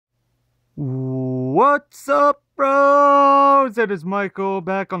What's up, bros? It is Michael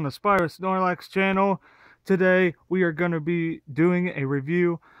back on the Spyro Snorlax channel. Today we are going to be doing a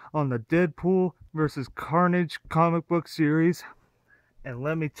review on the Deadpool versus Carnage comic book series. And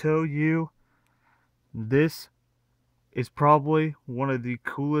let me tell you, this is probably one of the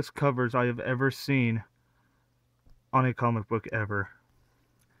coolest covers I have ever seen on a comic book ever.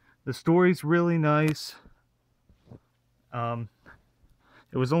 The story's really nice.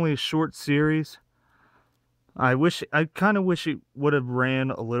 It was only a short series. I kind of wish it would have ran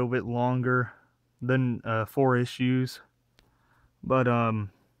a little bit longer than 4 issues, but I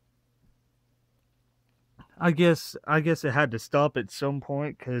guess it had to stop at some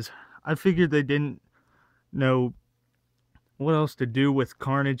point because I figured they didn't know what else to do with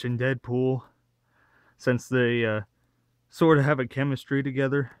Carnage and Deadpool, since they sort of have a chemistry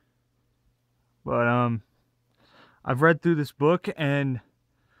together. But I've read through this book and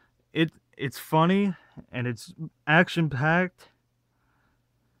it's funny and it's action packed,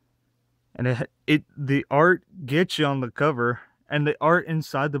 and the art gets you on the cover, and the art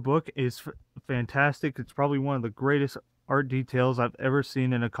inside the book is fantastic. It's probably one of the greatest art details I've ever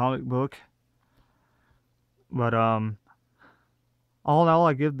seen in a comic book. But all in all,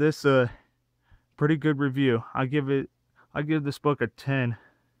 I give this a pretty good review. I give this book a 10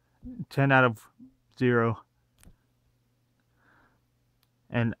 out of 0.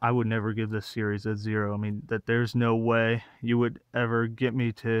 And I would never give this series a 0. I mean, there's no way you would ever get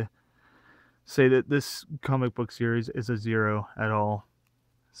me to say that this comic book series is a 0 at all.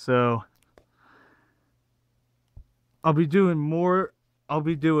 So I'll be doing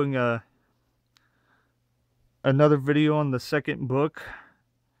another video on the second book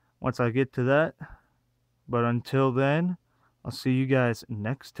once I get to that. But until then, I'll see you guys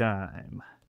next time.